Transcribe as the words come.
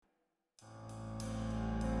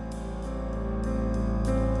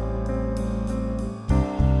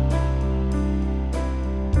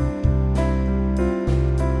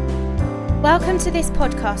Welcome to this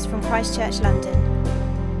podcast from Christ Church London.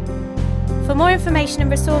 For more information and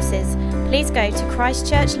resources, please go to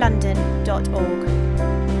christchurchlondon.org.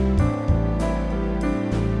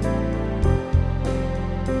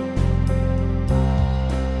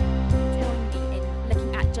 Join me in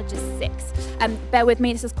looking at Judges 6. Bear with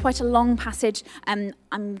me, this is quite a long passage. I'm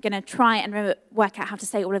going to try and work out how to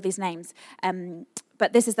say all of these names.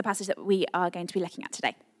 But this is the passage that we are going to be looking at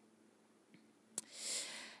today.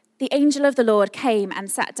 The angel of the Lord came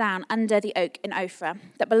and sat down under the oak in Ophrah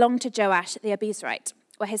that belonged to Joash the Abiezrite,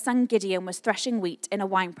 where his son Gideon was threshing wheat in a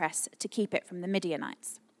winepress to keep it from the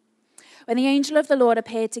Midianites. When the angel of the Lord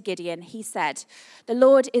appeared to Gideon, he said, "The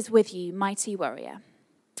Lord is with you, mighty warrior."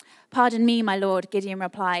 "Pardon me, my lord," Gideon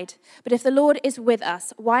replied, "but if the Lord is with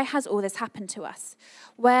us, why has all this happened to us?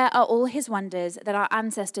 Where are all his wonders that our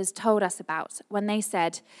ancestors told us about when they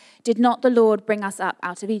said, 'Did not the Lord bring us up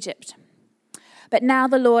out of Egypt?' But now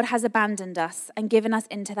the Lord has abandoned us and given us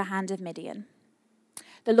into the hand of Midian."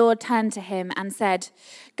 The Lord turned to him and said,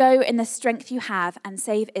 "Go in the strength you have and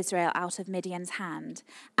save Israel out of Midian's hand.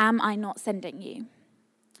 Am I not sending you?"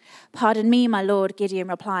 "Pardon me, my lord," Gideon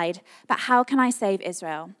replied, "but how can I save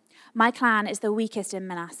Israel? My clan is the weakest in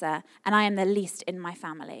Manasseh, and I am the least in my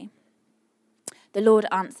family." The Lord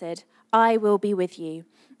answered, "I will be with you,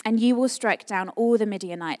 and you will strike down all the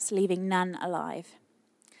Midianites, leaving none alive."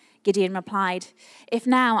 Gideon replied, "If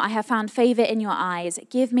now I have found favor in your eyes,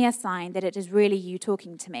 give me a sign that it is really you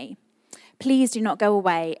talking to me. Please do not go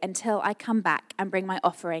away until I come back and bring my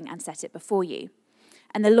offering and set it before you."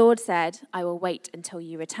 And the Lord said, "I will wait until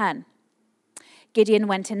you return." Gideon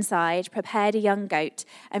went inside, prepared a young goat,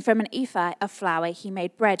 and from an ephah of flour he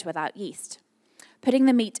made bread without yeast. Putting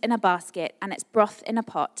the meat in a basket and its broth in a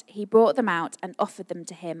pot, he brought them out and offered them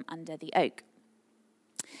to him under the oak.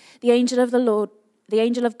 The angel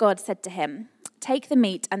of God said to him, "Take the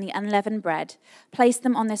meat and the unleavened bread, place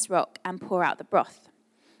them on this rock, and pour out the broth."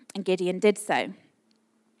 And Gideon did so.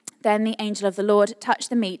 Then the angel of the Lord touched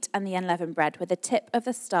the meat and the unleavened bread with the tip of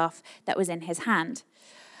the staff that was in his hand.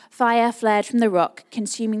 Fire flared from the rock,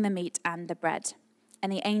 consuming the meat and the bread,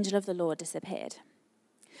 and the angel of the Lord disappeared.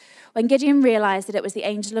 When Gideon realized that it was the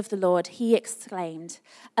angel of the Lord, he exclaimed,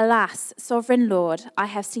 "Alas, sovereign Lord, I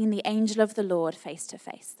have seen the angel of the Lord face to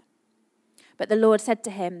face." But the Lord said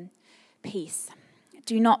to him, "Peace,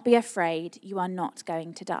 do not be afraid, you are not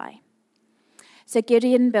going to die." So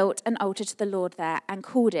Gideon built an altar to the Lord there and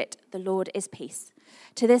called it, "The Lord is Peace."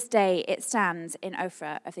 To this day it stands in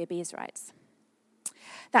Ophrah of the Abiezrites.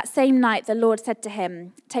 That same night the Lord said to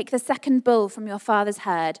him, "Take the second bull from your father's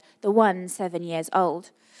herd, the one 7 years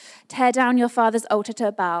old. Tear down your father's altar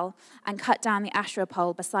to Baal and cut down the Asherah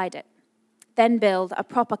pole beside it. Then build a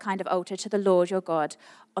proper kind of altar to the Lord your God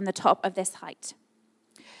on the top of this height.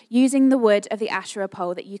 Using the wood of the Asherah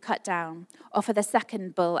pole that you cut down, offer the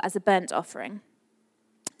second bull as a burnt offering."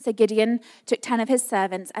 So Gideon took 10 of his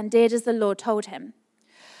servants and did as the Lord told him.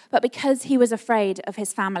 But because he was afraid of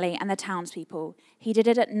his family and the townspeople, he did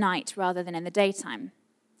it at night rather than in the daytime.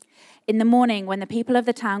 In the morning, when the people of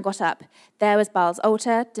the town got up, there was Baal's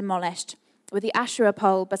altar demolished, with the Asherah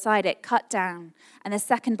pole beside it cut down, and the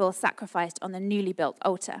second bull sacrificed on the newly built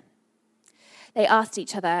altar. They asked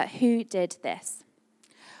each other, "Who did this?"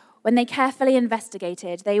 When they carefully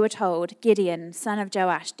investigated, they were told, "Gideon, son of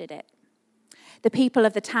Joash, did it." The people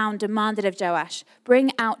of the town demanded of Joash,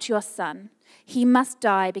 "Bring out your son. He must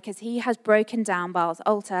die because he has broken down Baal's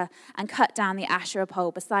altar and cut down the Asherah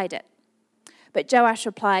pole beside it." But Joash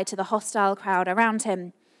replied to the hostile crowd around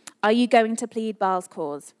him, "Are you going to plead Baal's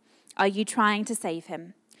cause? Are you trying to save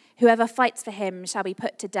him? Whoever fights for him shall be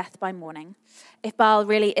put to death by morning. If Baal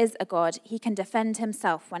really is a god, he can defend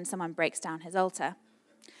himself when someone breaks down his altar."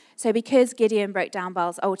 So because Gideon broke down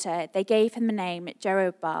Baal's altar, they gave him the name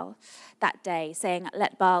Jerubbaal that day, saying,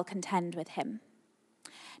 "Let Baal contend with him."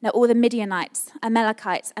 Now all the Midianites,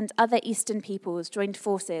 Amalekites, and other eastern peoples joined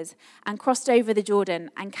forces and crossed over the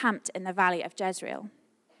Jordan and camped in the valley of Jezreel.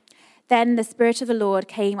 Then the Spirit of the Lord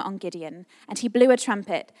came on Gideon, and he blew a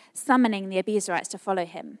trumpet, summoning the Abiezrites to follow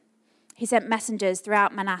him. He sent messengers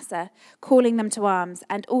throughout Manasseh, calling them to arms,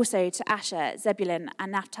 and also to Asher, Zebulun,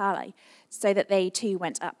 and Naphtali, so that they too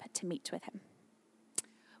went up to meet with him.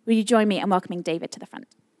 Will you join me in welcoming David to the front?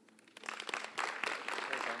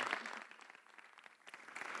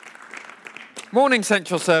 Morning,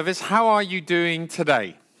 Central Service. How are you doing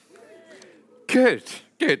today? Good.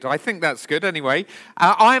 I think that's good anyway.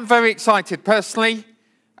 I am very excited personally,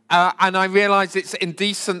 and I realise it's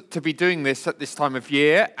indecent to be doing this at this time of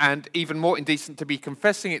year, and even more indecent to be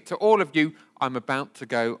confessing it to all of you. I'm about to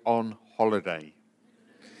go on holiday.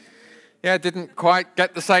 Yeah, didn't quite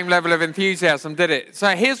get the same level of enthusiasm, did it? So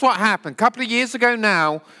here's what happened. A couple of years ago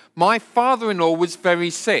now, my father-in-law was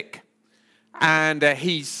very sick. And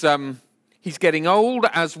he's getting old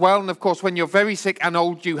as well. And of course, when you're very sick and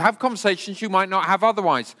old, you have conversations you might not have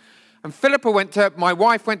otherwise. And my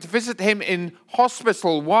wife went to visit him in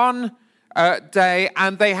hospital one day,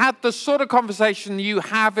 and they had the sort of conversation you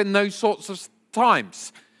have in those sorts of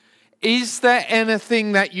times. Is there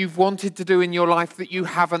anything that you've wanted to do in your life that you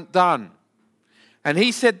haven't done? And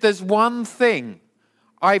he said, there's one thing.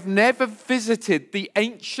 I've never visited the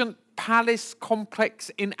ancient palace complex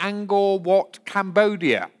in Angkor Wat,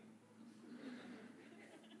 Cambodia.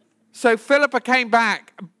 So Philippa came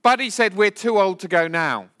back. Buddy said, we're too old to go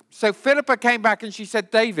now. So Philippa came back and she said,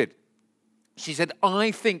 David, she said, I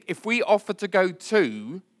think if we offered to go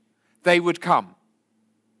too, they would come.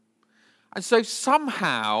 And so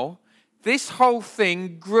somehow this whole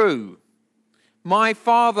thing grew. My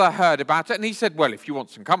father heard about it and he said, well, if you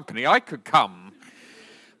want some company, I could come.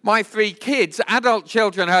 My 3 kids, adult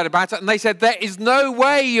children, heard about it and they said, there is no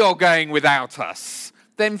way you're going without us.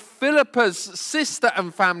 Then Philippa's sister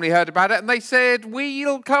and family heard about it and they said,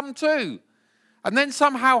 we'll come too. And then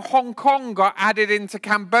somehow Hong Kong got added into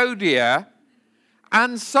Cambodia.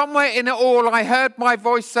 And somewhere in it all, I heard my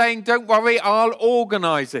voice saying, don't worry, I'll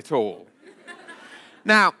organize it all.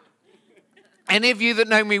 Now, any of you that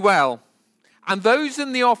know me well, and those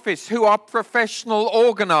in the office who are professional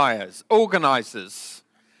organizers,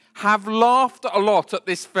 have laughed a lot at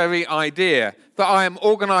this very idea that I am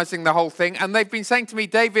organizing the whole thing. And they've been saying to me,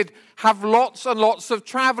 David, have lots and lots of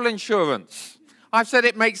travel insurance. I've said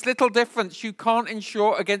it makes little difference. You can't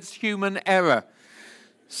insure against human error.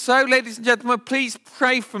 So, ladies and gentlemen, please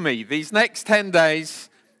pray for me these next 10 days.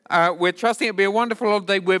 We're trusting it'll be a wonderful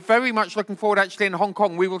holiday. We're very much looking forward, actually, in Hong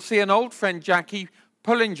Kong. We will see an old friend, Jackie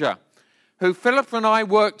Pullinger, who Philip and I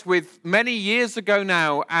worked with many years ago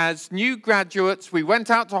now as new graduates. We went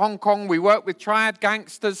out to Hong Kong. We worked with triad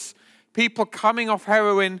gangsters, people coming off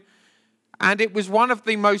heroin. And it was one of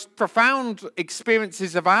the most profound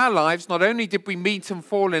experiences of our lives. Not only did we meet and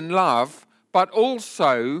fall in love, but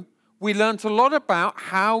also we learned a lot about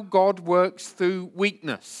how God works through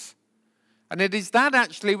weakness. And it is that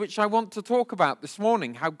actually which I want to talk about this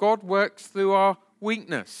morning, how God works through our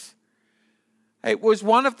weakness. It was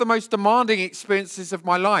one of the most demanding experiences of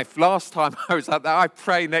my life. Last time I was at that, I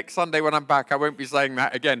pray next Sunday when I'm back, I won't be saying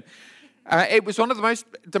that again. It was one of the most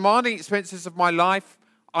demanding experiences of my life.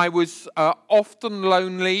 I was often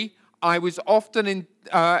lonely. I was often in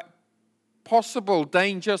possible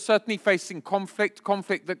danger, certainly facing conflict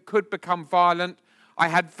that could become violent. I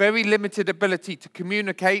had very limited ability to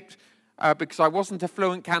communicate because I wasn't a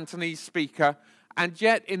fluent Cantonese speaker. And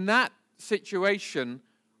yet in that situation,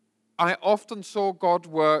 I often saw God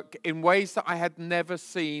work in ways that I had never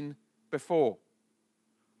seen before.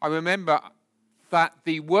 I remember that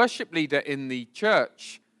the worship leader in the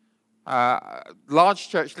church, large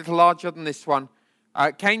church, little larger than this one,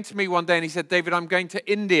 came to me one day and he said, David, I'm going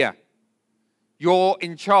to India. You're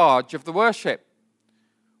in charge of the worship.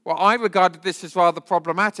 Well, I regarded this as rather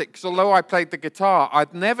problematic because although I played the guitar,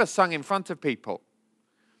 I'd never sung in front of people.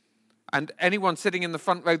 And anyone sitting in the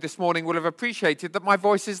front row this morning will have appreciated that my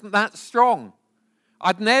voice isn't that strong.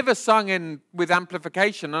 I'd never sung with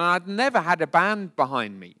amplification and I'd never had a band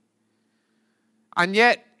behind me. And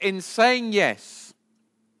yet, in saying yes,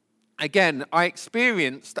 again, I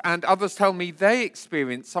experienced, and others tell me they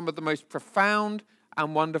experienced, some of the most profound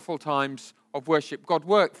and wonderful times of worship. God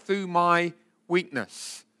worked through my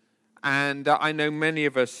weakness. And I know many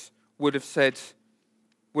of us would have said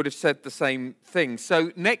the same thing.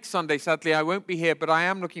 So next Sunday, sadly, I won't be here, but I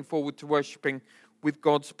am looking forward to worshiping with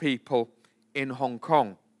God's people in Hong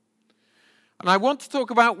Kong. And I want to talk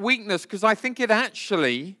about weakness because I think it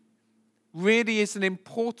actually really is an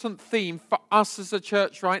important theme for us as a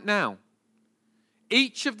church right now.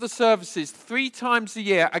 Each of the services 3 times a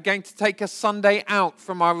year are going to take a Sunday out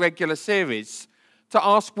from our regular series to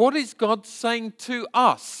ask, what is God saying to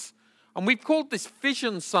us? And we've called this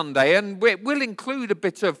Vision Sunday, and it will include a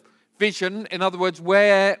bit of vision. In other words,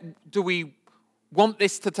 where do we want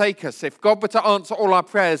this to take us? If God were to answer all our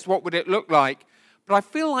prayers, what would it look like? But I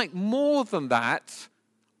feel like more than that,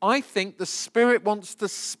 I think the Spirit wants to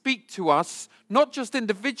speak to us, not just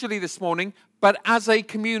individually this morning, but as a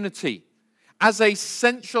community, as a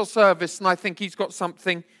central service, and I think He's got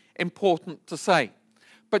something important to say.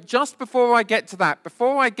 But just before I get to that,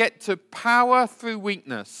 before I get to power through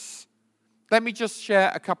weakness, let me just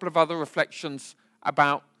share a couple of other reflections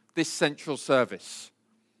about this central service.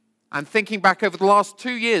 And thinking back over the last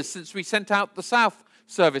 2 years since we sent out the South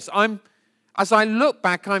service, as I look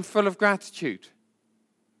back, I'm full of gratitude.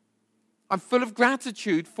 I'm full of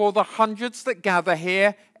gratitude for the hundreds that gather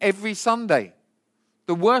here every Sunday.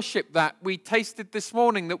 The worship that we tasted this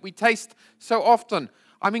morning, that we taste so often.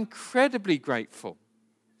 I'm incredibly grateful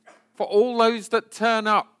for all those that turn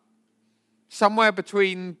up somewhere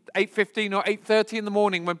between 8:15 or 8:30 in the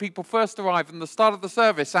morning when people first arrive and the start of the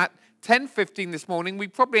service. At 10:15 this morning, we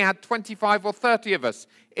probably had 25 or 30 of us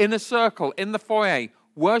in a circle in the foyer,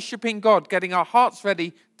 worshiping God, getting our hearts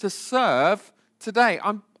ready to serve today.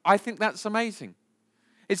 I think that's amazing.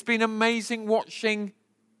 It's been amazing watching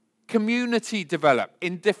community develop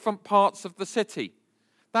in different parts of the city.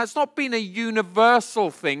 That's not been a universal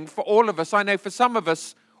thing for all of us. I know for some of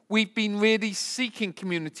us, we've been really seeking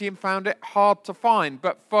community and found it hard to find.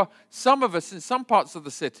 But for some of us in some parts of the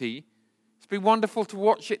city, it's been wonderful to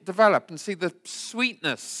watch it develop and see the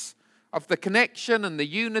sweetness of the connection and the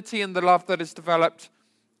unity and the love that has developed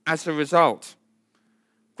as a result.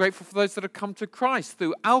 Grateful for those that have come to Christ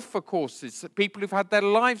through Alpha courses, people who've had their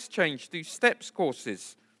lives changed through Steps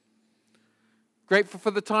courses. Grateful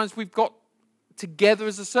for the times we've got together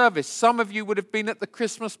as a service. Some of you would have been at the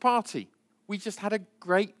Christmas party. We just had a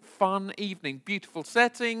great, fun evening. Beautiful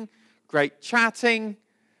setting, great chatting,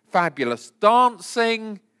 fabulous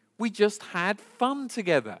dancing. We just had fun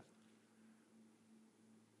together.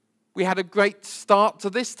 We had a great start to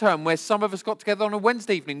this term where some of us got together on a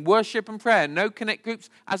Wednesday evening, worship and prayer, no connect groups.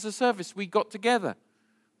 As a service, we got together.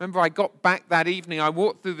 Remember, I got back that evening, I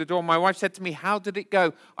walked through the door, my wife said to me, "How did it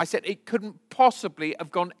go?" I said, "It couldn't possibly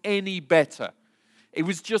have gone any better." It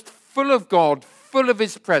was just full of God, full of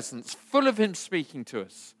His presence, full of Him speaking to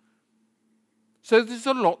us. So there's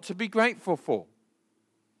a lot to be grateful for.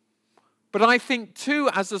 But I think too,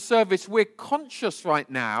 as a service, we're conscious right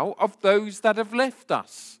now of those that have left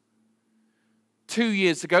us. 2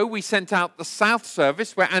 years ago, we sent out the South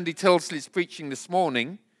service, where Andy Tilsley is preaching this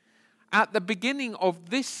morning. At the beginning of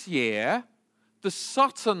this year, the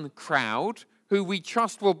Sutton crowd, who we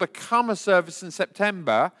trust will become a service in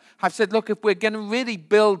September, have said, look, if we're going to really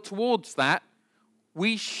build towards that,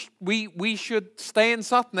 we should stay in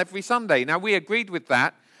Sutton every Sunday. Now, we agreed with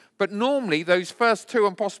that, but normally those first two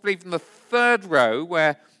and possibly even the third row,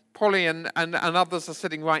 where Polly and others are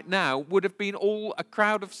sitting right now, would have been all a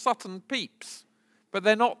crowd of Sutton peeps. But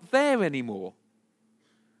they're not there anymore.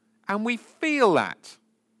 And we feel that.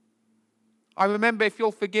 I remember, if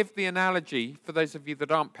you'll forgive the analogy, for those of you that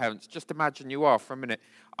aren't parents, just imagine you are for a minute.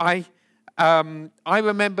 I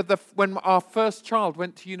remember when our first child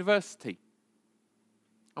went to university.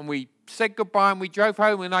 And we said goodbye and we drove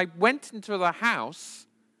home, and I went into the house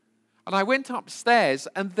and I went upstairs,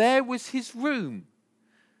 and there was his room.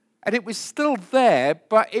 And it was still there,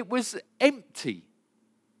 but it was empty.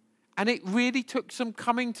 And it really took some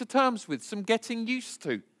coming to terms with, some getting used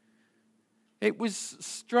to. It was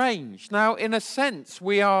strange. Now, in a sense,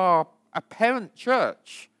 we are a parent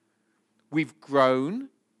church. We've grown,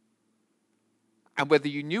 and whether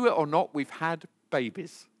you knew it or not, we've had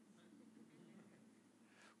babies.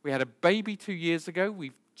 We had a baby 2 years ago.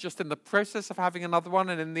 We've just in the process of having another one,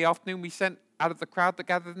 and in the afternoon we sent out of the crowd that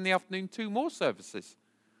gathered in the afternoon 2 more services.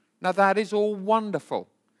 Now, that is all wonderful.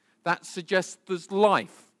 That suggests there's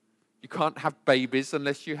life. You can't have babies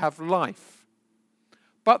unless you have life.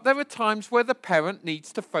 But there are times where the parent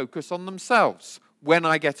needs to focus on themselves. When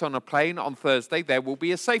I get on a plane on Thursday, there will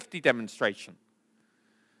be a safety demonstration.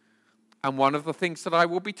 And one of the things that I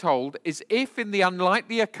will be told is, if in the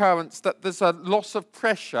unlikely occurrence that there's a loss of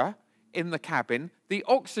pressure in the cabin, the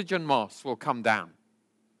oxygen masks will come down.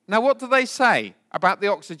 Now, what do they say about the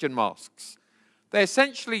oxygen masks? They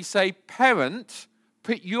essentially say, parent,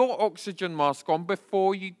 put your oxygen mask on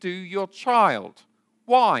before you do your child.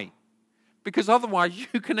 Why? Because otherwise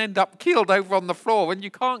you can end up keeled over on the floor and you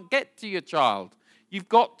can't get to your child. You've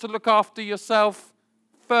got to look after yourself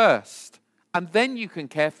first, and then you can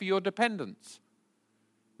care for your dependents.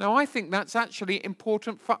 Now, I think that's actually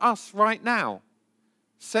important for us right now.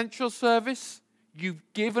 Central service, you've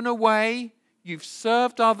given away, you've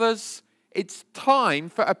served others. It's time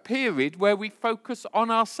for a period where we focus on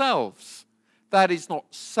ourselves. That is not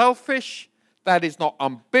selfish. That is not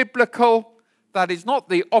unbiblical. That is not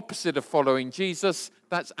the opposite of following Jesus.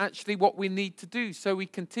 That's actually what we need to do so we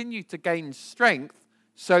continue to gain strength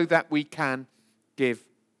so that we can give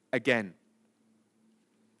again.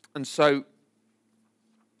 And so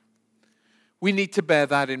we need to bear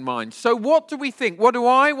that in mind. So what do we think? What do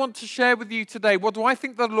I want to share with you today? What do I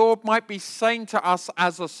think the Lord might be saying to us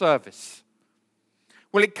as a service?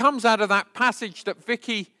 Well, it comes out of that passage that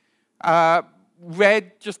Vicky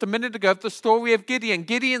read just a minute ago, of the story of Gideon.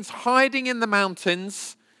 Gideon's hiding in the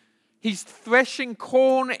mountains. He's threshing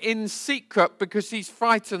corn in secret because he's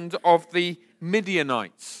frightened of the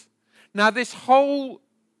Midianites. Now, this whole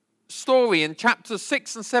story in chapters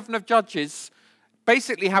 6 and 7 of Judges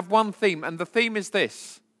basically have one theme, and the theme is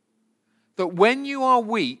this: that when you are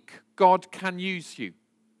weak, God can use you.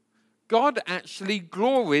 God actually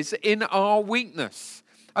glories in our weakness.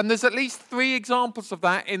 And there's at least 3 examples of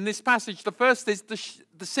that in this passage. The first is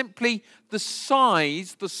simply the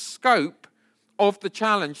size, the scope of the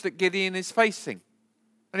challenge that Gideon is facing.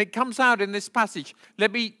 And it comes out in this passage.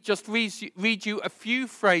 Let me just read you a few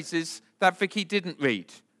phrases that Vicky didn't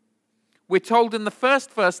read. We're told in the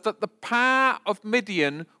first verse that the power of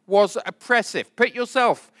Midian was oppressive. Put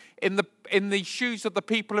yourself in the shoes of the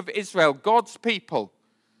people of Israel, God's people.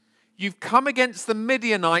 You've come against the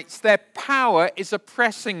Midianites. Their power is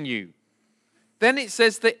oppressing you. Then it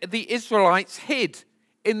says that the Israelites hid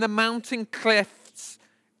in the mountain clefts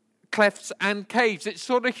and caves. It's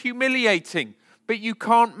sort of humiliating, but you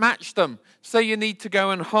can't match them, so you need to go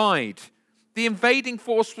and hide. The invading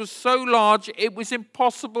force was so large, it was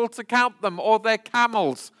impossible to count them or their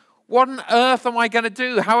camels. What on earth am I going to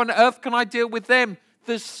do? How on earth can I deal with them?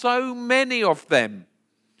 There's so many of them.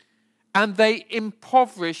 And they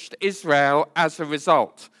impoverished Israel as a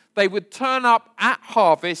result. They would turn up at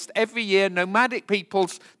harvest every year, nomadic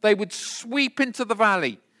peoples. They would sweep into the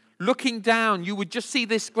valley. Looking down, you would just see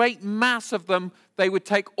this great mass of them. They would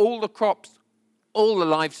take all the crops, all the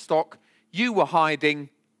livestock. You were hiding,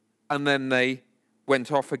 and then they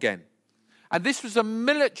went off again. And this was a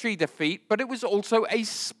military defeat, but it was also a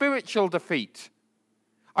spiritual defeat.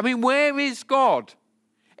 I mean, where is God?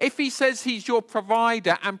 If he says he's your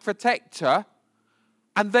provider and protector,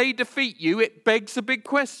 and they defeat you, it begs a big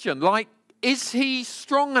question, like, is he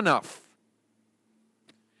strong enough?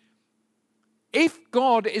 If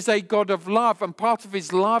God is a God of love, and part of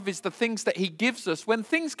his love is the things that he gives us, when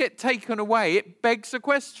things get taken away, it begs a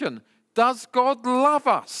question, does God love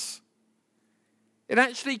us? It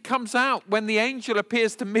actually comes out when the angel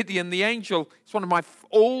appears to Midian. The angel, it's one of my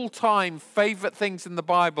all-time favorite things in the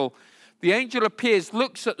Bible. The angel appears,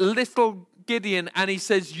 looks at little Gideon, and he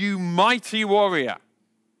says, "You mighty warrior."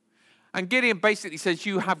 And Gideon basically says,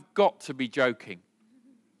 "You have got to be joking."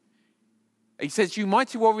 He says, "You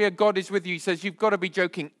mighty warrior, God is with you." He says, "You've got to be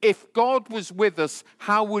joking. If God was with us,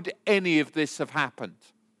 how would any of this have happened?"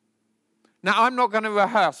 Now, I'm not going to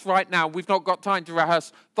rehearse right now. We've not got time to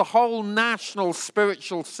rehearse the whole national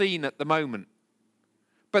spiritual scene at the moment.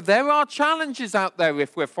 But there are challenges out there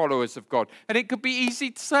if we're followers of God. And it could be easy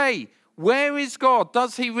to say, where is God?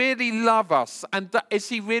 Does he really love us? And is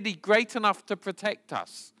he really great enough to protect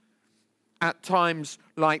us at times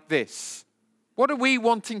like this? What are we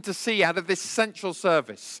wanting to see out of this central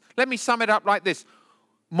service? Let me sum it up like this.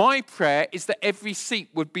 My prayer is that every seat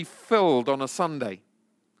would be filled on a Sunday.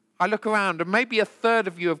 I look around and maybe a third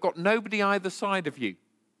of you have got nobody either side of you.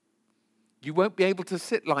 You won't be able to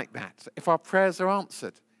sit like that if our prayers are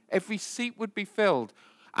answered. Every seat would be filled,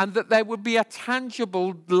 and that there would be a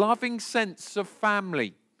tangible, loving sense of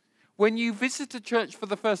family. When you visit a church for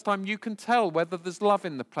the first time, you can tell whether there's love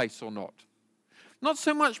in the place or not. Not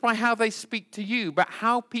so much by how they speak to you, but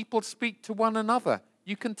how people speak to one another.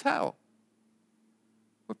 You can tell.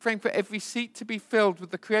 We're praying for every seat to be filled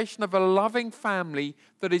with the creation of a loving family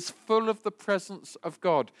that is full of the presence of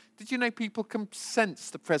God. Did you know people can sense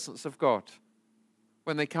the presence of God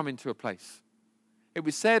when they come into a place? It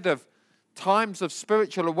was said of times of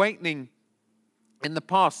spiritual awakening in the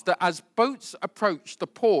past that as boats approached the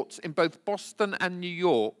ports in both Boston and New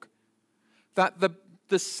York, that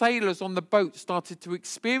the sailors on the boat started to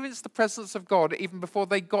experience the presence of God even before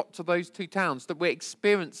they got to those two towns, that we're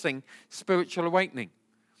experiencing spiritual awakening.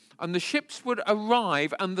 And the ships would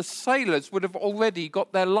arrive and the sailors would have already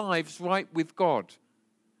got their lives right with God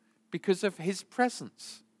because of his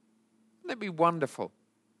presence. Wouldn't it be wonderful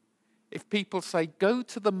if people say, go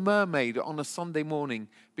to the Mermaid on a Sunday morning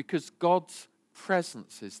because God's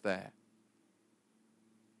presence is there?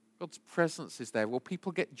 God's presence is there. Well,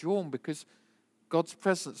 people get drawn because God's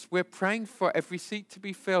presence. We're praying for every seat to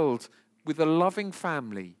be filled with a loving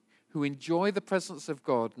family who enjoy the presence of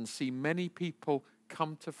God and see many people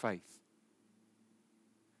come to faith.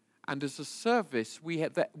 And as a service,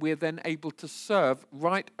 we're then able to serve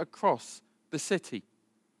right across the city.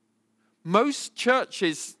 Most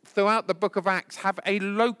churches throughout the book of Acts have a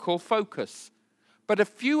local focus, but a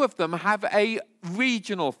few of them have a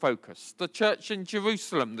regional focus. The church in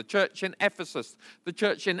Jerusalem, the church in Ephesus, the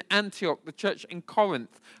church in Antioch, the church in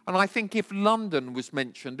Corinth. And I think if London was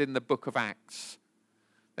mentioned in the book of Acts,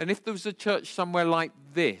 then if there was a church somewhere like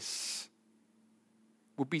this,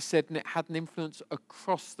 would be said, and it had an influence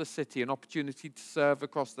across the city, an opportunity to serve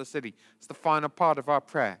across the city. It's the final part of our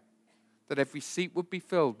prayer, that every seat would be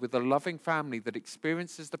filled with a loving family that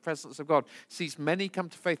experiences the presence of God, sees many come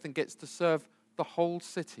to faith and gets to serve the whole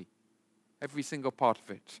city, every single part of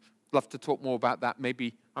it. Love to talk more about that.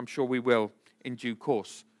 Maybe, I'm sure we will in due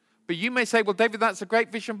course. But you may say, well, David, that's a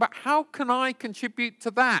great vision, but how can I contribute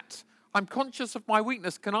to that? I'm conscious of my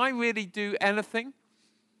weakness. Can I really do anything?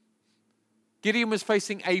 Gideon was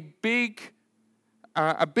facing a big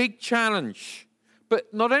challenge.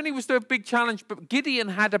 But not only was there a big challenge, but Gideon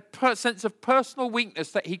had a sense of personal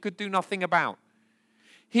weakness that he could do nothing about.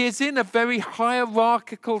 He is in a very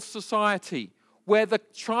hierarchical society where the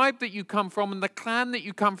tribe that you come from and the clan that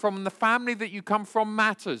you come from and the family that you come from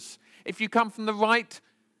matters. If you come from the right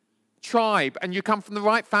tribe and you come from the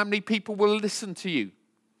right family, people will listen to you.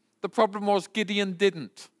 The problem was Gideon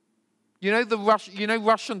didn't. You know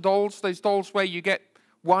Russian dolls, those dolls where you get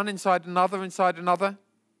one inside another?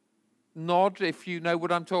 Nod if you know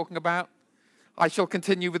what I'm talking about. I shall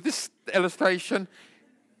continue with this illustration.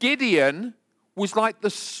 Gideon was like the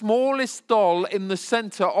smallest doll in the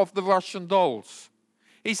center of the Russian dolls.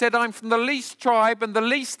 He said, I'm from the least tribe and the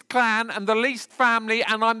least clan and the least family,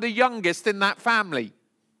 and I'm the youngest in that family.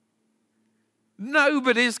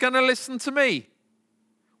 Nobody's going to listen to me.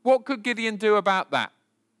 What could Gideon do about that?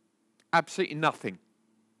 Absolutely nothing.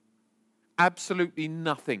 Absolutely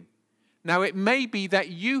nothing. Now, it may be that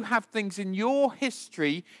you have things in your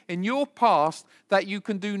history, in your past, that you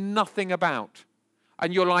can do nothing about.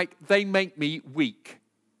 And you're like, they make me weak.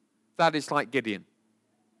 That is like Gideon.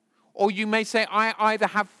 Or you may say, I either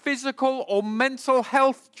have physical or mental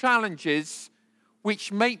health challenges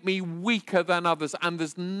which make me weaker than others, and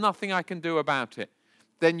there's nothing I can do about it.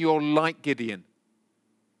 Then you're like Gideon.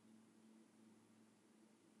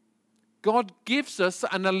 God gives us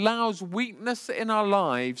and allows weakness in our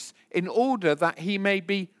lives in order that he may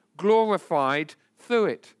be glorified through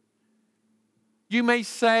it. You may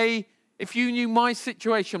say, if you knew my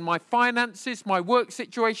situation, my finances, my work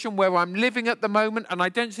situation, where I'm living at the moment, and I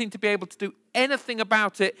don't seem to be able to do anything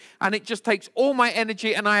about it, and it just takes all my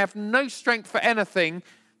energy and I have no strength for anything,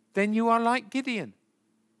 then you are like Gideon.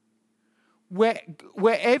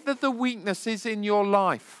 Wherever the weakness is in your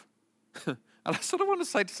life, and I sort of want to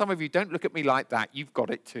say to some of you, don't look at me like that. You've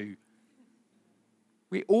got it too.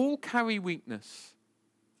 We all carry weakness.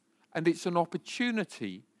 And it's an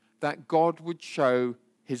opportunity that God would show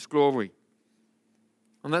his glory.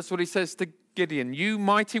 And that's what he says to Gideon. You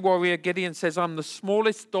mighty warrior, Gideon says, I'm the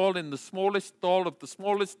smallest doll in the smallest doll of the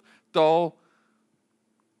smallest doll.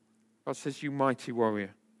 God says, you mighty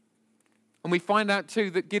warrior. And we find out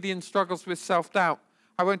too that Gideon struggles with self-doubt.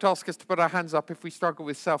 I won't ask us to put our hands up if we struggle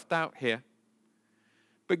with self-doubt here.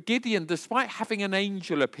 But Gideon, despite having an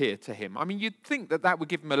angel appear to him, I mean, you'd think that that would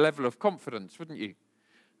give him a level of confidence, wouldn't you?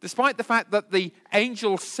 Despite the fact that the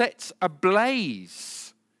angel sets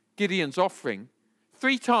ablaze Gideon's offering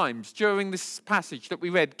 3 times during this passage that we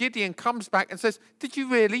read, Gideon comes back and says, did you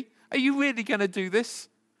really? Are you really going to do this?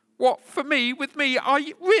 What, for me, with me? Are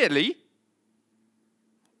you really?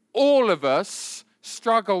 All of us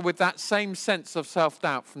struggle with that same sense of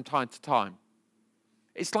self-doubt from time to time.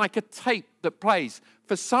 It's like a tape that plays.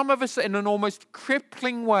 For some of us in an almost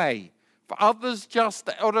crippling way. For others just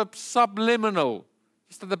on a subliminal,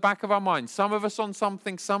 just at the back of our mind. Some of us on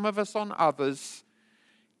something, some of us on others.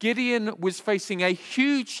 Gideon was facing a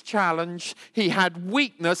huge challenge. He had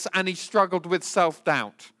weakness and he struggled with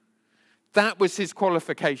self-doubt. That was his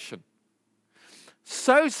qualification.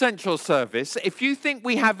 So, Central Service, if you think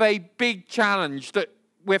we have a big challenge, that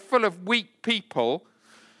we're full of weak people,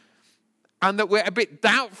 and that we're a bit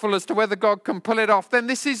doubtful as to whether God can pull it off, then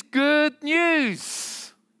this is good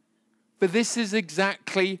news. But this is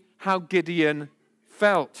exactly how Gideon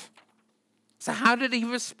felt. So how did he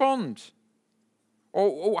respond?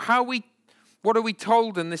 Or what are we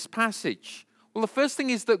told in this passage? Well, the first thing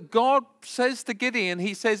is that God says to Gideon,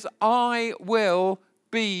 he says, I will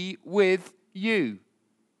be with you.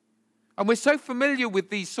 And we're so familiar with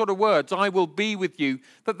these sort of words, I will be with you,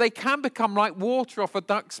 that they can become like water off a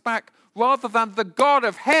duck's back, rather than the God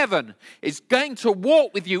of heaven is going to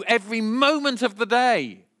walk with you every moment of the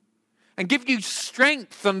day and give you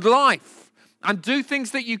strength and life and do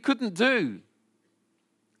things that you couldn't do.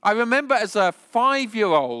 I remember as a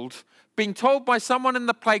 5-year-old being told by someone in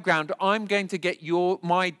the playground, I'm going to get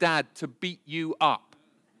my dad to beat you up.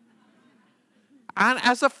 And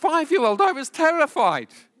as a 5-year-old, I was terrified.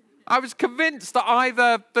 I was convinced that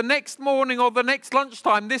either the next morning or the next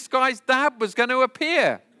lunchtime, this guy's dad was going to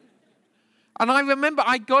appear. And I remember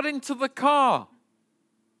I got into the car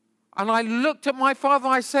and I looked at my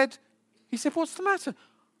father. He said, what's the matter?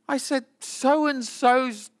 I said,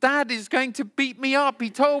 so-and-so's dad is going to beat me up. He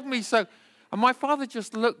told me so. And my father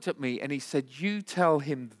just looked at me and he said, you tell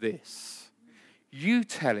him this. You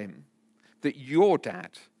tell him that your dad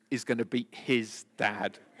is going to beat his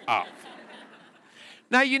dad up.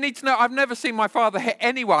 Now, you need to know, I've never seen my father hit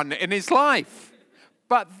anyone in his life.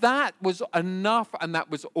 But that was enough, and that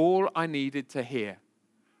was all I needed to hear.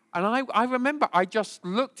 And I remember I just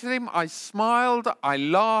looked at him, I smiled, I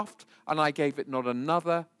laughed, and I gave it not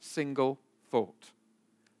another single thought.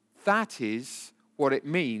 That is what it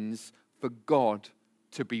means for God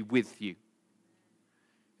to be with you.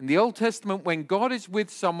 In the Old Testament, when God is with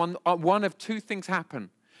someone, one of two things happen.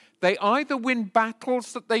 They either win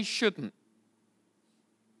battles that they shouldn't.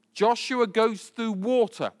 Joshua goes through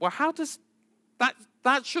water. Well, how does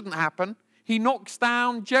that shouldn't happen? He knocks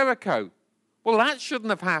down Jericho. Well, that shouldn't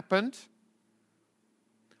have happened.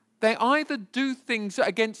 They either do things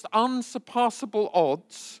against unsurpassable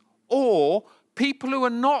odds, or people who are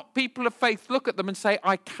not people of faith look at them and say,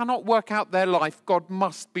 I cannot work out their life. God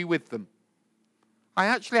must be with them. I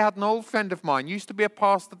actually had an old friend of mine, used to be a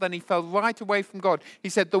pastor, then he fell right away from God. He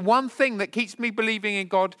said, the one thing that keeps me believing in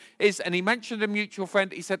God is, and he mentioned a mutual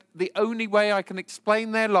friend, he said, the only way I can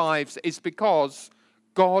explain their lives is because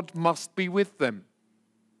God must be with them.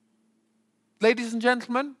 Ladies and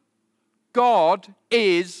gentlemen, God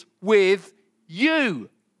is with you.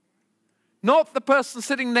 Not the person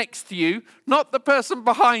sitting next to you, not the person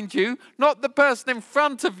behind you, not the person in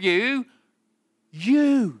front of you.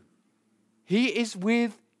 You. He is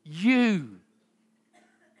with you.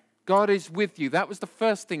 God is with you. That was the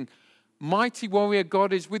first thing. Mighty warrior,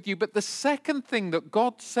 God is with you. But the second thing that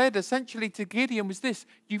God said essentially to Gideon was this: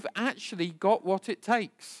 you've actually got what it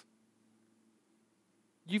takes.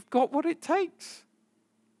 You've got what it takes.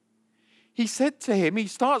 He said to him, he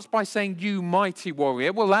starts by saying, you mighty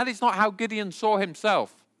warrior. Well, that is not how Gideon saw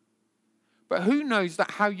himself. But who knows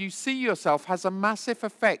that how you see yourself has a massive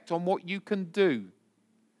effect on what you can do?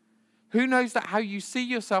 Who knows that how you see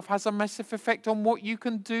yourself has a massive effect on what you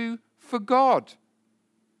can do for God?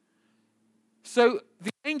 So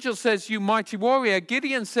the angel says, you mighty warrior.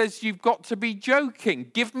 Gideon says, you've got to be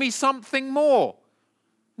joking. Give me something more.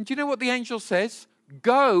 And do you know what the angel says?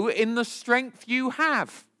 Go in the strength you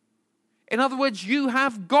have. In other words, you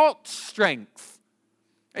have got strength.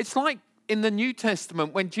 It's like in the New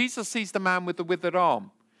Testament when Jesus sees the man with the withered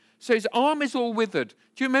arm. So his arm is all withered.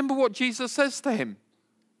 Do you remember what Jesus says to him?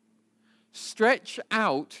 Stretch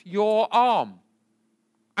out your arm.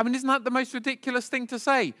 I mean, isn't that the most ridiculous thing to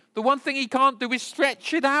say? The one thing he can't do is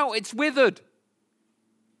stretch it out. It's withered.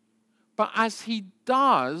 But as he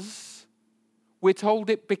does, we're told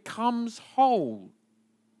it becomes whole.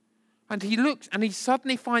 And he looks and he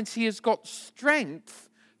suddenly finds he has got strength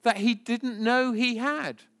that he didn't know he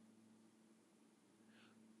had.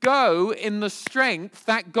 Go in the strength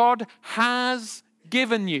that God has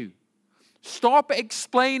given you. Stop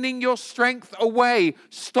explaining your strength away.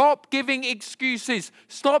 Stop giving excuses.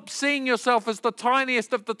 Stop seeing yourself as the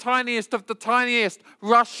tiniest of the tiniest of the tiniest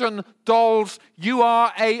Russian dolls. You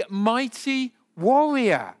are a mighty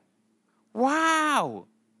warrior. Wow.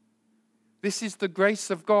 This is the grace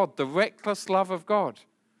of God, the reckless love of God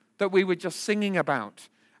that we were just singing about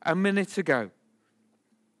a minute ago.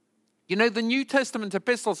 You know, the New Testament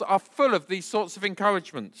epistles are full of these sorts of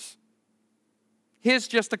encouragements. Here's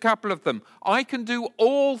just a couple of them. I can do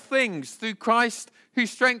all things through Christ who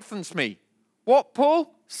strengthens me. What,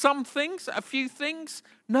 Paul? Some things? A few things?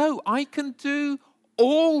 No, I can do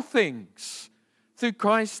all things through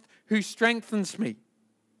Christ who strengthens me.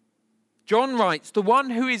 John writes, the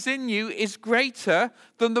one who is in you is greater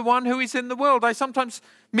than the one who is in the world. I sometimes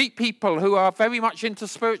meet people who are very much into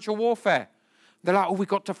spiritual warfare. They're like, we've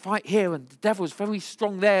got to fight here, and the devil's very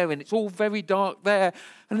strong there, and it's all very dark there.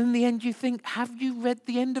 And in the end, you think, have you read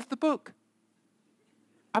the end of the book?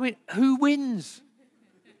 I mean, who wins?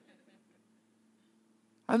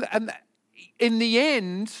 And in the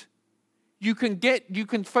end, you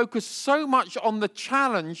can focus so much on the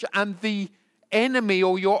challenge and the enemy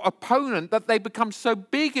or your opponent that they become so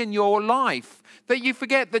big in your life that you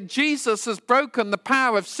forget that Jesus has broken the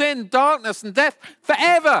power of sin, darkness, and death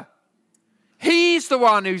forever. He's the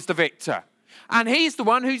one who's the victor. And he's the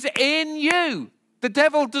one who's in you. The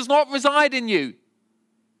devil does not reside in you.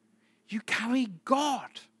 You carry God.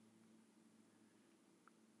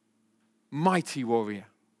 Mighty warrior.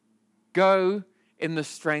 Go in the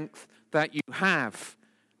strength that you have.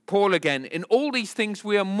 Paul again, in all these things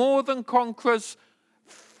we are more than conquerors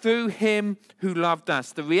through him who loved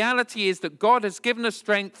us. The reality is that God has given us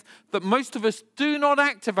strength that most of us do not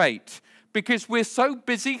activate, because we're so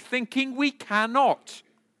busy thinking we cannot.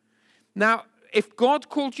 Now, if God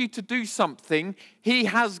called you to do something, he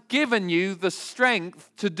has given you the strength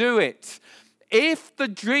to do it. If the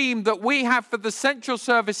dream that we have for the central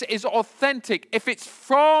service is authentic, if it's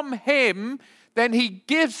from him, then he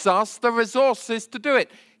gives us the resources to do it.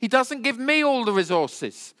 He doesn't give me all the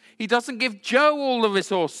resources. He doesn't give Joe all the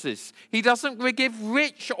resources. He doesn't give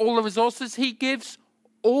Rich all the resources. He gives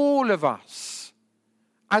all of us.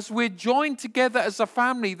 As we're joined together as a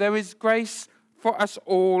family, there is grace for us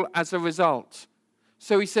all as a result.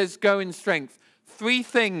 So he says, go in strength. 3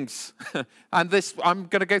 things, and this I'm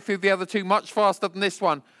going to go through the other 2 much faster than this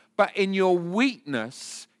one. But in your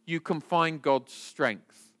weakness, you can find God's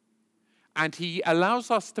strength. And he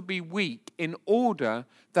allows us to be weak in order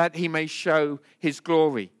that he may show his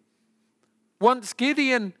glory. Once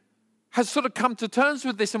Gideon has sort of come to terms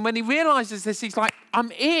with this, and when he realizes this, he's like,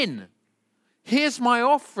 I'm in. Here's my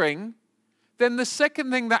offering. Then the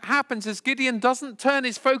second thing that happens is Gideon doesn't turn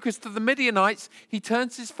his focus to the Midianites. He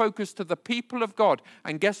turns his focus to the people of God.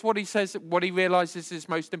 And guess what he says, what he realizes is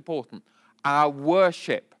most important? Our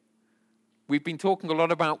worship. We've been talking a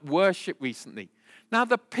lot about worship recently. Now,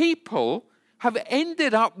 the people have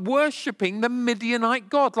ended up worshiping the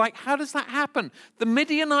Midianite God. Like, how does that happen? The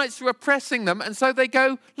Midianites are oppressing them, and so they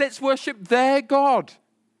go, let's worship their God.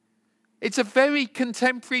 It's a very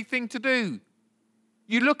contemporary thing to do.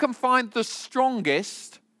 You look and find the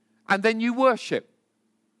strongest, and then you worship,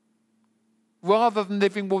 rather than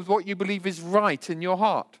living with what you believe is right in your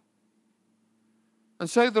heart. And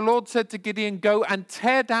so the Lord said to Gideon, go and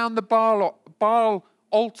tear down the Baal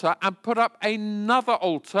altar and put up another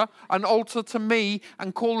altar, an altar to me,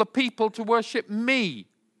 and call the people to worship me.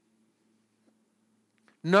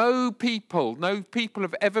 No people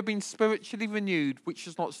have ever been spiritually renewed which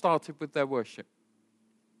has not started with their worship.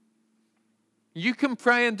 You can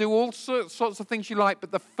pray and do all sorts of things you like,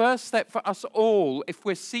 but the first step for us all, if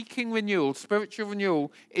we're seeking renewal, spiritual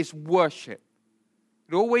renewal, is worship.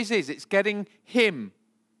 It always is. It's getting him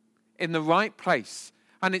in the right place,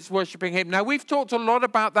 and it's worshiping him. Now, we've talked a lot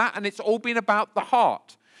about that, and it's all been about the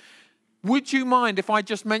heart. Would you mind if I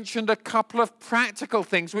just mentioned a couple of practical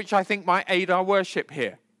things which I think might aid our worship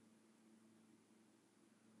here?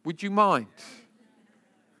 Would you mind?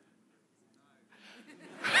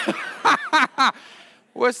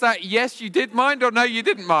 Was that yes, you did mind, or no, you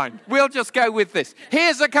didn't mind? We'll just go with this.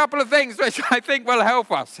 Here's a couple of things which I think will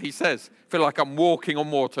help us, he says. I feel like I'm walking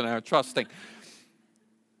on water now, trusting.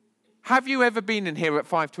 Have you ever been in here at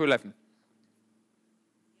 5 to 11?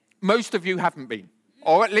 Most of you haven't been,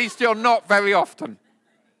 or at least you're not very often.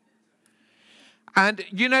 And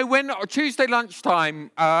you know, when Tuesday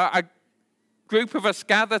lunchtime, a group of us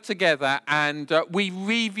gather together and we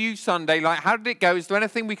review Sunday, like how did it go? Is there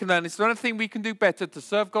anything we can learn? Is there anything we can do better to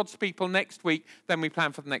serve God's people next week than we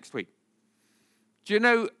plan for the next week? Do you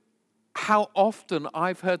know how often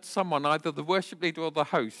I've heard someone, either the worship leader or the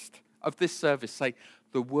host of this service, say,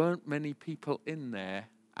 there weren't many people in there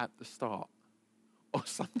at the start. Or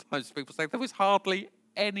sometimes people say, there was hardly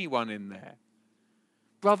anyone in there.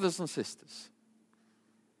 Brothers and sisters,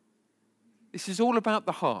 this is all about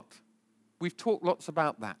the heart. We've talked lots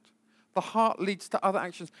about that. The heart leads to other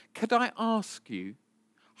actions. Could I ask you,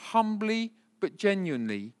 humbly but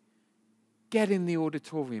genuinely, get in the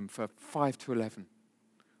auditorium for 5 to 11.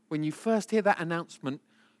 When you first hear that announcement,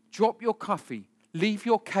 drop your coffee, leave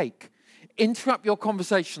your cake, interrupt your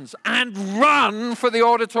conversations, and run for the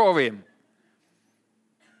auditorium.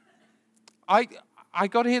 I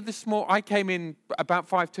got here this morning. I came in about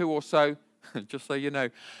 5:02 or so, just so you know,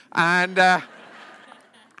 and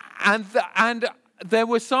there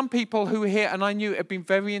were some people who were here, and I knew it had been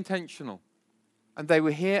very intentional. And they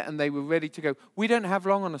were here, and they were ready to go. We don't have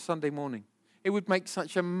long on a Sunday morning. It would make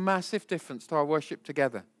such a massive difference to our worship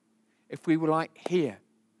together if we were like here.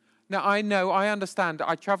 Now, I understand.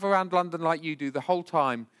 I travel around London like you do the whole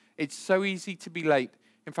time. It's so easy to be late.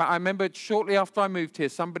 In fact, I remember shortly after I moved here,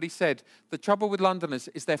 somebody said, the trouble with Londoners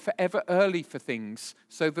is they're forever early for things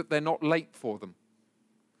so that they're not late for them.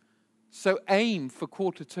 So aim for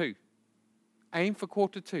 1:45. Aim for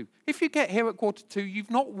 1:45. If you get here at 1:45,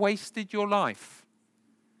 you've not wasted your life.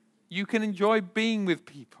 You can enjoy being with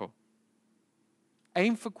people.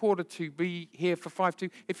 Aim for 1:45, be here for 5:02.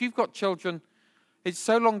 If you've got children, it's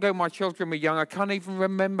so long ago my children were young, I can't even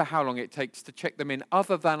remember how long it takes to check them in,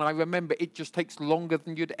 other than I remember it just takes longer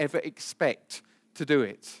than you'd ever expect to do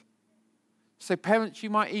it. So parents, you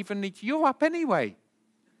might even need to, you're up anyway.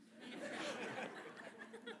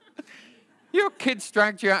 Your kids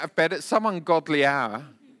dragged you out of bed at some ungodly hour.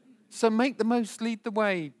 So make the most, lead the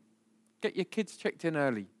way. Get your kids checked in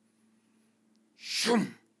early.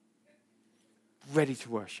 Shoom. Ready to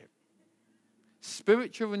worship.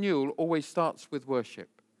 Spiritual renewal always starts with worship.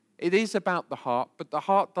 It is about the heart, but the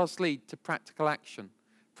heart does lead to practical action.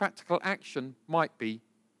 Practical action might be,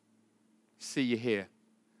 see you here.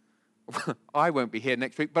 I won't be here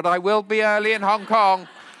next week, but I will be early in Hong Kong.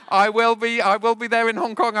 I will be there in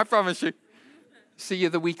Hong Kong, I promise you. See you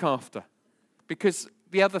the week after. Because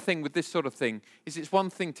the other thing with this sort of thing is it's one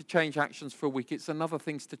thing to change actions for a week. It's another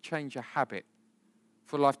thing to change a habit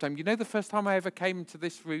for a lifetime. You know the first time I ever came into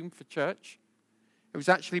this room for church? It was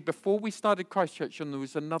actually before we started Christ Church, and there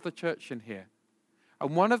was another church in here.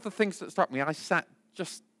 And one of the things that struck me, I sat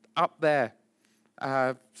just up there,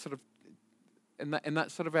 sort of in that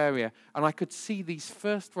sort of area, and I could see these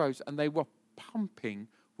first rows, and they were pumping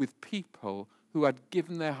with people who had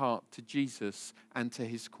given their heart to Jesus and to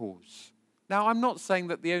his cause. Now, I'm not saying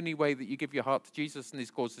that the only way that you give your heart to Jesus and his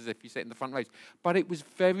cause is if you sit in the front rows, but it was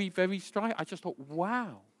very, very striking. I just thought,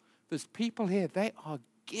 wow, there's people here, they are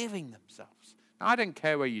giving themselves. Now, I don't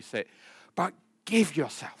care where you sit, but give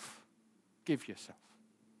yourself. Give yourself.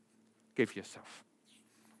 Give yourself.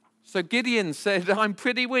 So Gideon said, I'm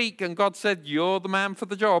pretty weak, and God said, you're the man for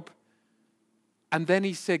the job. And then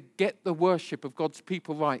he said, get the worship of God's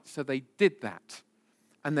people right. So they did that.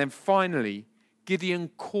 And then finally, Gideon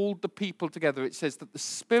called the people together. It says that the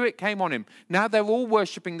Spirit came on him. Now they're all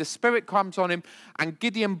worshiping. The Spirit comes on him, and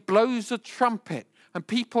Gideon blows a trumpet, and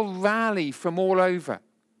people rally from all over.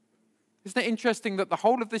 Isn't it interesting that the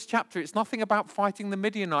whole of this chapter, it's nothing about fighting the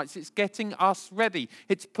Midianites. It's getting us ready.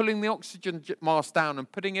 It's pulling the oxygen mask down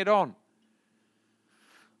and putting it on.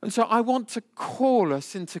 And so I want to call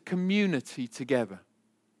us into community together.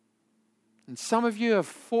 And some of you are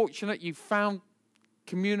fortunate. You've found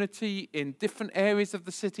community in different areas of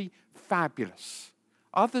the city. Fabulous.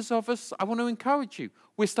 Others of us, I want to encourage you.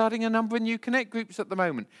 We're starting a number of new Connect groups at the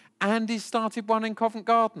moment. Andy's started one in Covent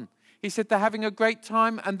Garden. He said they're having a great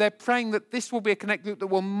time, and they're praying that this will be a Connect group that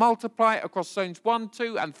will multiply across zones 1,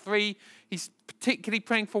 2, and 3. He's particularly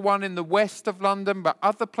praying for one in the west of London, but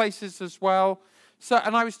other places as well. So,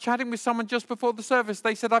 and I was chatting with someone just before the service.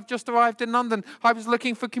 They said, I've just arrived in London. I was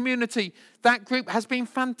looking for community. That group has been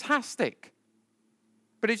fantastic.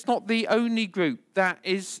 But it's not the only group that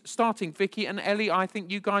is starting. Vicky and Ellie, I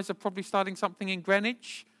think you guys are probably starting something in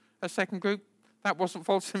Greenwich, a second group. That wasn't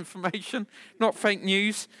false information, not fake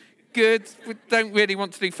news. Good. We don't really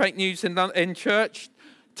want to do fake news in church.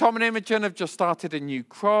 Tom and Imogen have just started a new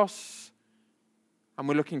cross, and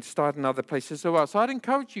we're looking to start in other places as well. So I'd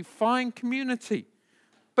encourage you, find community.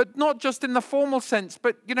 But not just in the formal sense,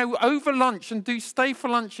 but, over lunch, and do stay for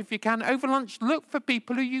lunch if you can. Over lunch, look for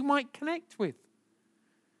people who you might connect with.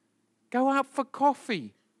 Go out for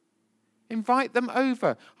coffee. Invite them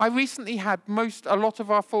over. I recently had a lot of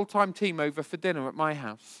our full-time team over for dinner at my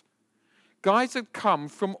house. Guys had come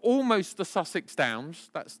from almost the Sussex Downs,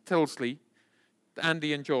 that's Tilsley,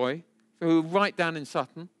 Andy and Joy, who are right down in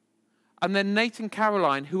Sutton, and then Nate and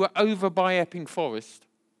Caroline, who are over by Epping Forest,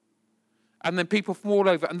 and then people from all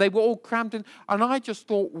over, and they were all crammed in, and I just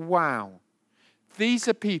thought, wow, these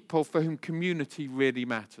are people for whom community really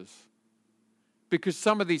matters. Because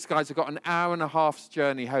some of these guys have got an hour and a half's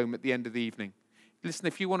journey home at the end of the evening. Listen,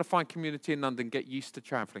 if you want to find community in London, get used to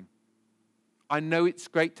travelling. I know it's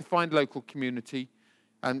great to find local community,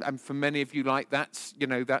 and for many of you, that's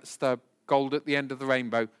the gold at the end of the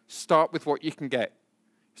rainbow. Start with what you can get.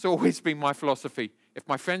 It's always been my philosophy. If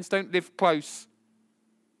my friends don't live close,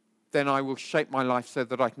 then I will shape my life so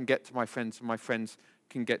that I can get to my friends and my friends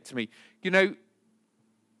can get to me.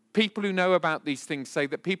 People who know about these things say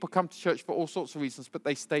that people come to church for all sorts of reasons, but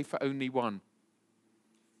they stay for only one.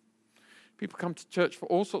 People come to church for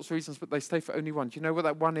all sorts of reasons, but they stay for only one. Do you know what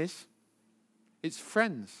that one is? It's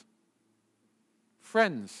friends.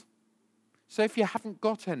 Friends. So if you haven't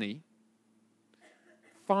got any,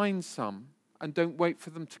 find some and don't wait for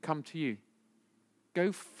them to come to you.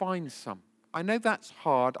 Go find some. I know that's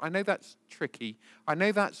hard. I know that's tricky. I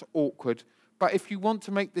know that's awkward. But if you want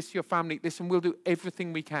to make this your family, listen, we'll do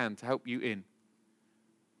everything we can to help you in.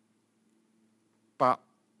 But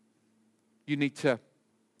you need to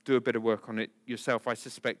do a bit of work on it yourself, I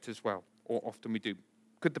suspect, as well. Or often we do.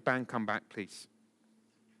 Could the band come back, please?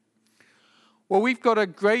 Well, we've got a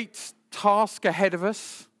great task ahead of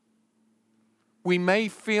us. We may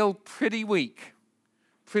feel pretty weak,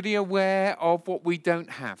 pretty aware of what we don't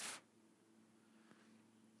have.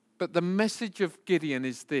 But the message of Gideon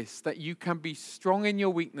is this, that you can be strong in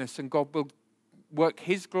your weakness and God will work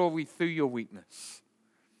his glory through your weakness.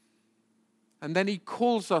 And then he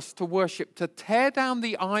calls us to worship, to tear down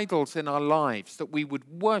the idols in our lives, that we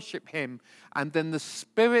would worship him. And then the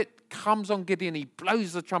Spirit comes on Gideon, he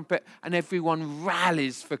blows the trumpet, and everyone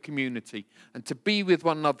rallies for community and to be with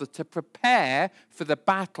one another, to prepare for the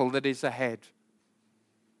battle that is ahead.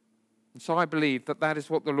 And so I believe that that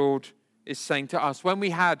is what the Lord is saying to us. When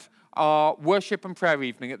we had our worship and prayer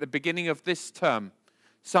evening at the beginning of this term,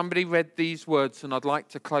 somebody read these words, and I'd like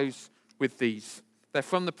to close with these. They're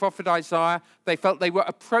from the prophet Isaiah. They felt they were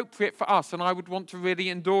appropriate for us, and I would want to really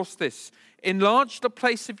endorse this. Enlarge the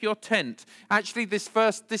place of your tent. Actually, this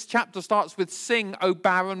chapter starts with, sing, O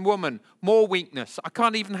barren woman. More weakness. I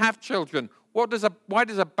can't even have children. Why does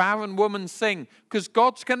a barren woman sing? Because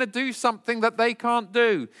God's going to do something that they can't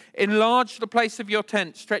do. Enlarge the place of your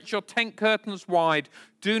tent. Stretch your tent curtains wide.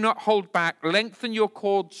 Do not hold back. Lengthen your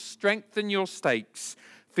cords. Strengthen your stakes.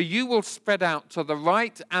 For you will spread out to the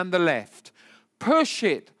right and the left. Push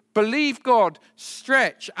it, believe God,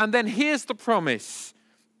 stretch, and then here's the promise.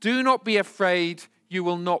 Do not be afraid, you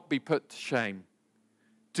will not be put to shame.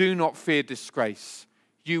 Do not fear disgrace.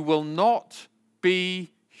 You will not be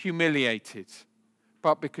humiliated.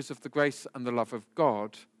 But because of the grace and the love of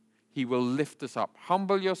God, he will lift us up.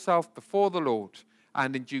 Humble yourself before the Lord,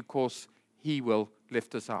 and in due course, he will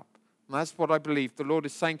lift us up. And that's what I believe the Lord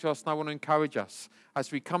is saying to us, and I want to encourage us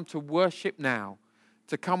as we come to worship now,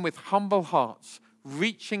 to come with humble hearts,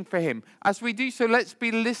 reaching for him. As we do so, let's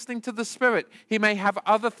be listening to the Spirit. He may have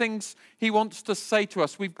other things he wants to say to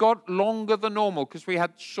us. We've got longer than normal because we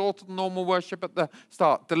had shorter than normal worship at the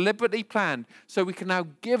start, deliberately planned, so we can now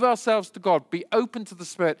give ourselves to God, be open to the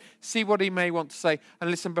Spirit, see what he may want to say.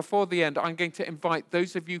 And listen, before the end, I'm going to invite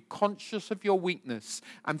those of you conscious of your weakness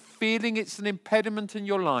and feeling it's an impediment in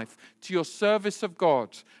your life to your service of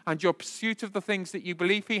God and your pursuit of the things that you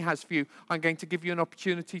believe he has for you. I'm going to give you an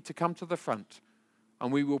opportunity to come to the front.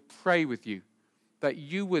 And we will pray with you that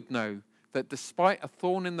you would know that despite a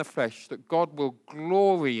thorn in the flesh, that God will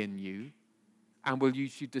glory in you and will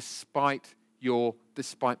use you despite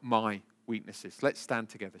my weaknesses. Let's stand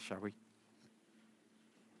together, shall we?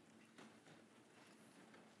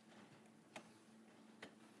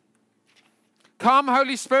 Come,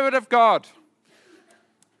 Holy Spirit of God.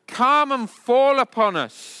 Come and fall upon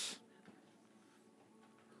us.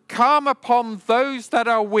 Come upon those that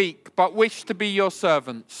are weak but wish to be your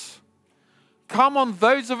servants. Come on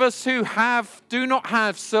those of us who do not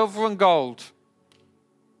have silver and gold,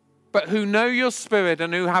 but who know your Spirit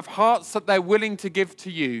and who have hearts that they're willing to give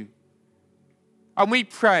to you. And we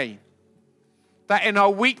pray that in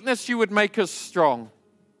our weakness you would make us strong.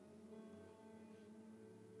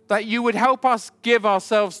 That you would help us give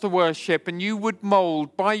ourselves to worship, and you would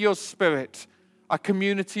mold by your Spirit a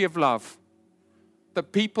community of love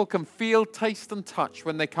that people can feel, taste, and touch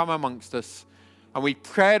when they come amongst us. And we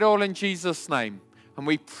pray it all in Jesus' name. And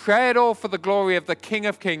we pray it all for the glory of the King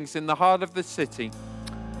of Kings in the heart of the city.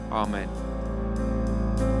 Amen.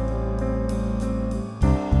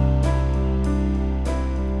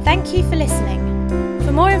 Thank you for listening.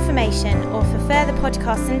 For more information or for further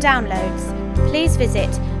podcasts and downloads, please visit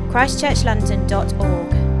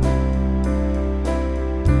christchurchlondon.org.